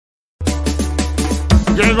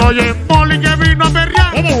Llegó Jhon que vino a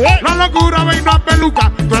perrear. La locura vino a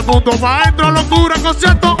peluca. Todo el mundo va adentro, locura,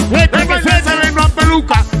 concierto. El baile se vino a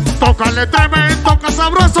peluca. Tócale tremendo, toca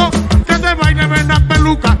sabroso. Que te baile ven a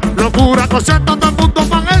peluca. Locura, concierto, todo el mundo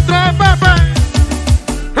va adentro, Pepe.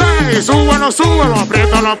 Hey, súbelo, súbelo,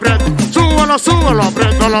 apriétalo, apriétalo. Súbelo, súbelo,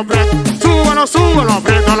 apriétalo, apriétalo. Súbelo, súbelo,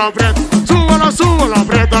 apriétalo, apriétalo. Súbelo, súbelo,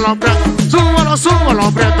 apriétalo, apriétalo. Súbelo, súbelo,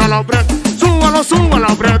 apriétalo, apriétalo. Súbelo, súbelo,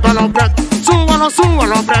 apriétalo, apriétalo. Súbelo,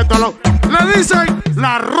 súbelo, apriétalo. Le dicen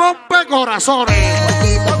la rompe corazones.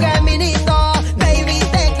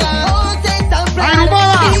 ¡Ay,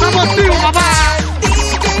 Rumada! ¡Estamos activos, papá!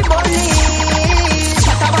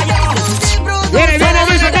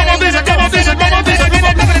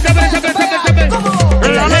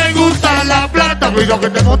 Ella le gusta la plata, cuido que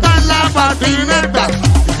te montan la patineta.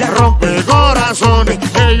 Ella rompe corazones,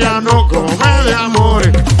 ella no come de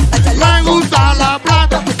amores. Le gusta la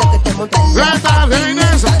plata, plata de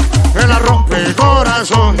Inesa. Ella rompe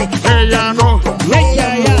corazones, ella no. Ay,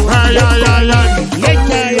 ay, ay, ay, ay,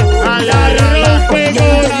 ay, ay, rompe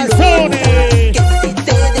corazones.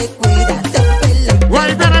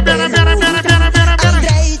 Guay, viene, viene, viene, viene, viene, viene, viene.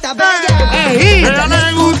 Ella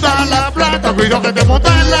le gusta la plata, cuido que te monta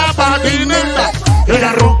en la patineta.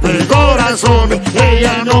 Ella rompe corazones,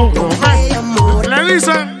 ella no come. Le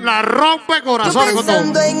dicen la rompe corazones con todo.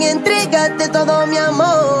 Pensando en entregarte todo mi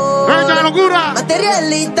amor. ¡Qué locura!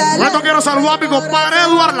 Materialista. Esto quiero saludar a mi compadre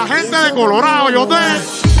Eduard, la gente de Colorado. Yo te.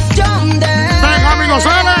 Jhon. Venga, amigos,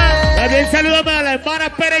 sale. También saludos para la hermana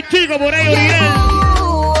Pérez Chico por ahí, Oriel.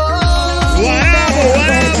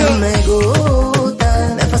 Guarapo, Me gusta,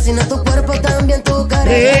 me fascina tu cuerpo, también tu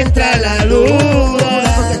cara. entra la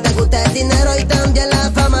duda. Porque te gusta el dinero y también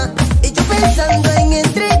la fama. Y yo pensando en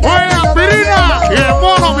entregarte. Oye, aspirina y el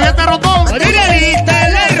mono, billete rotón. Orielita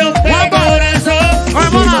la rompe corazón. Oye,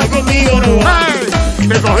 mona. Conmigo no va. Hey,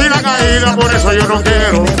 te cogí la caída, por eso yo no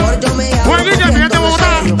quiero. Mejor yo me hago. Juan Guille, fíjate Bogotá.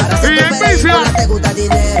 Y en Vicia. Te gusta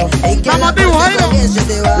dinero. Estamos activos, ahí, ¿no?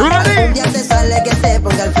 Y una ti. Un día te sale que te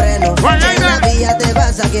ponga el freno. Oye, En la vía te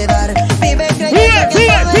vas a quedar. Vive creyendo que Sube,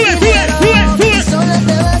 todo es sube, dinero. sube, Y sola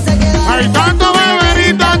te vas a quedar. Hay tanto beber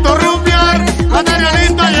y tanto rumbear.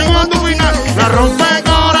 Materialista llegó a tu final. La rompe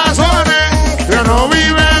corazones. Ya no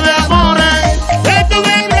vive de amores. Tanto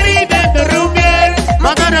beber y tanto rumbear.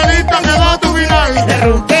 Materialista llegó a tu final. Le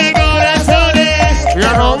rompe corazones.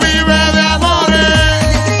 Ya no vive de amores.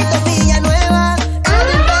 Distrito Villanueva,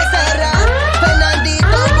 Adel Becerra, Fernandito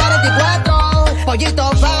 44,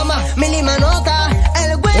 Pollito Fama, Mínima Nota,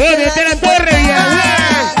 el güey. Desde la torre,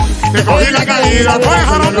 Te cogí la caída, pues,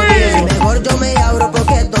 Jaromí. Mejor yo me abro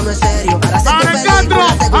porque esto no es serio. Para hacerte Alejandro,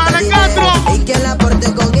 feliz, te gusta el Alejandro. dinero. Y que la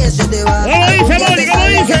porte con eso te va. ¿Cómo dice, Un día Moni? te ¿Cómo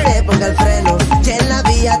sale dice? que te ponga el freno. Que en la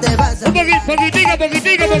vía te vas a Un poquitico, poquitico,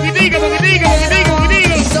 poquitico, poquitico, poquitico, y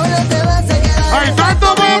poquitico. solo te vas a quedar. Hay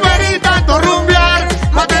tanto beber y tanto rumbear.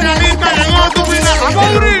 Materialista llegó a tu final.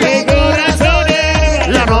 ¡Amaury! De corazones.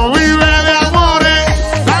 Ya no vive de amores.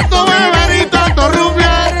 Tanto beber y tanto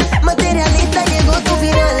rumbear. Materialista llegó tu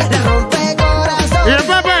final. La rompe Y corazón. el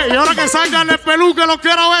Pepe, y ahora que salgan el peluque, los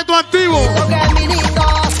quiero ver tu activo. Caminito,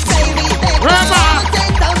 baby, te ¡Epa!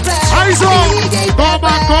 conoces, ¡Ahí son! DJ ¡Toma,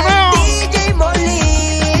 Pepe, coneo! DJ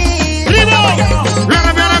Molly. ¡Vivo!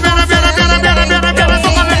 Viene, viene, viene, viene, viene, viene, viene, viene,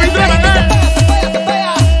 tócale mi tren,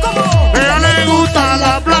 Ella le gusta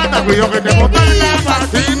la plata, cuido que te monta en la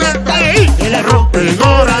patineta. Ella rompe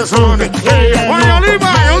corazones. Oye,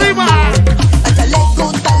 Olima, Olima. Le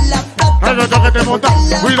gusta la plata. Ay, no que te monta,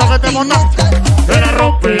 cuido que te monta. Ella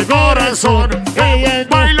rompe corazones.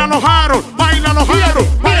 Baila los jaros, baila los jaros,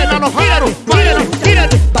 baila los jaros, baila.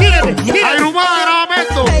 Tírate, tírate, tírate. Ay, Rumada, grábame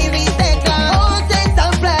esto. Baby, te conoces,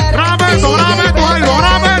 sampler. Grábame esto, grábame esto, Jairo,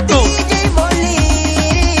 grábame esto. DJ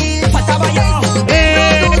Molly. Faltaba yo.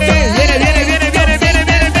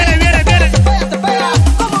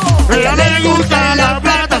 Ella le gusta la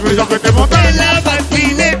plata, cuido que te monta en la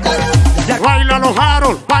patineta. Baila los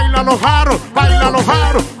jaros, baila los jaros, baila los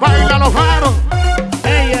jaros, baila los jaros.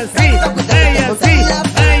 Ella sí, ella sí,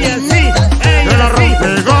 ella sí, Ella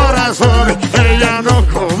rompe corazones, ella no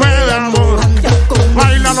come de amor.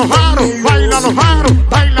 Baila los jaros, baila los jaros,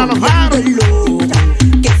 baila los jaros.